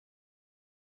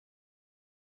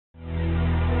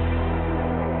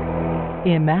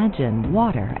Imagine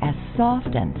water as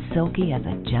soft and silky as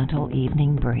a gentle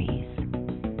evening breeze.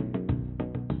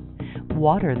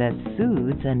 Water that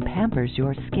soothes and pampers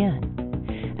your skin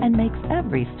and makes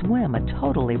every swim a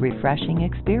totally refreshing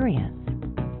experience.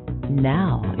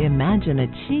 Now imagine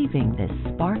achieving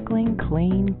this sparkling,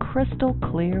 clean, crystal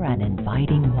clear, and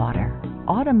inviting water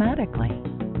automatically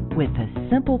with the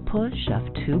simple push of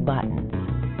 2 buttons.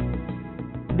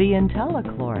 The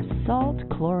IntelliChlor Salt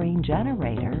Chlorine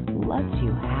Generator lets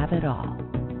you have it all.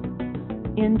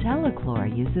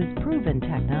 IntelliChlor uses proven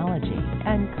technology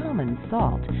and common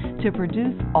salt to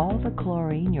produce all the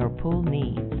chlorine your pool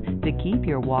needs to keep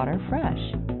your water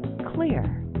fresh, clear,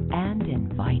 and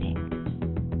inviting.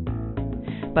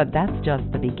 But that's just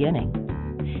the beginning.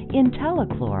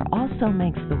 IntelliChlor also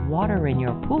makes the water in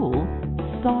your pool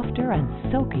softer and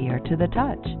silkier to the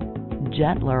touch,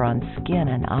 gentler on skin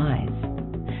and eyes,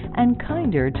 and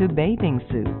kinder to bathing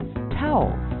suits,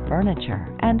 towels,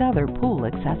 furniture, and other pool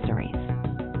accessories.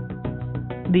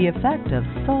 The effect of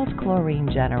salt chlorine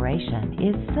generation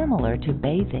is similar to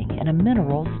bathing in a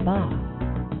mineral spa.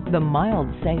 The mild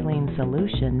saline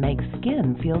solution makes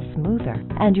skin feel smoother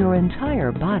and your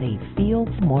entire body feels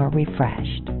more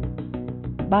refreshed.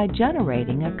 By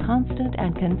generating a constant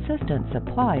and consistent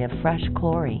supply of fresh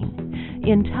chlorine,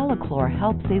 IntelliChlor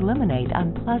helps eliminate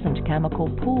unpleasant chemical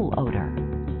pool odor,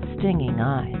 stinging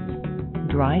eyes,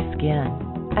 dry skin,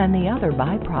 and the other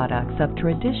byproducts of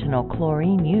traditional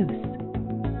chlorine use.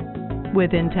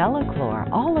 With IntelliChlor,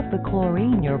 all of the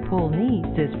chlorine your pool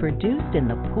needs is produced in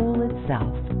the pool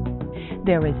itself.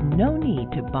 There is no need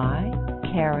to buy,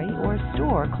 carry, or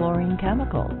store chlorine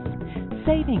chemicals,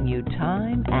 saving you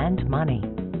time and money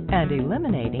and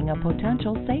eliminating a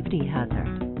potential safety hazard.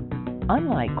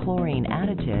 Unlike chlorine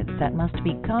additives that must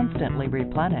be constantly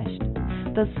replenished,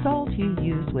 the salt you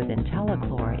use with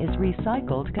IntelliChlor is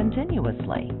recycled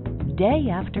continuously, day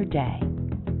after day.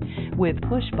 With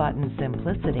push-button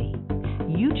simplicity,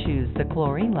 you choose the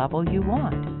chlorine level you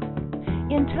want.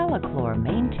 IntelliChlor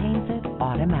maintains it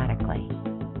automatically.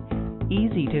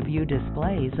 Easy-to-view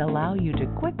displays allow you to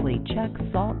quickly check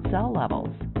salt cell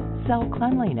levels, cell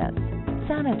cleanliness,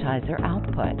 sanitizer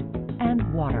output,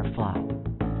 and water flow.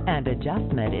 And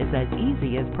adjustment is as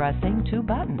easy as pressing 2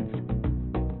 buttons.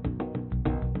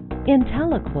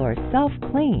 IntelliChlor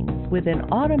self-cleans with an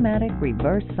automatic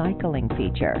reverse cycling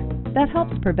feature that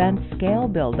helps prevent scale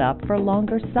buildup for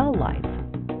longer cell life.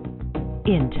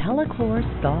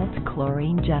 IntelliChlor Salt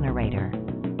Chlorine Generator.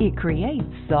 It creates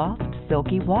soft,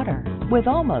 silky water with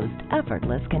almost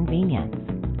effortless convenience.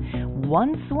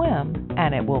 One swim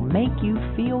and it will make you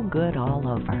feel good all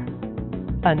over.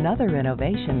 Another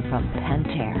innovation from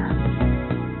Pentair.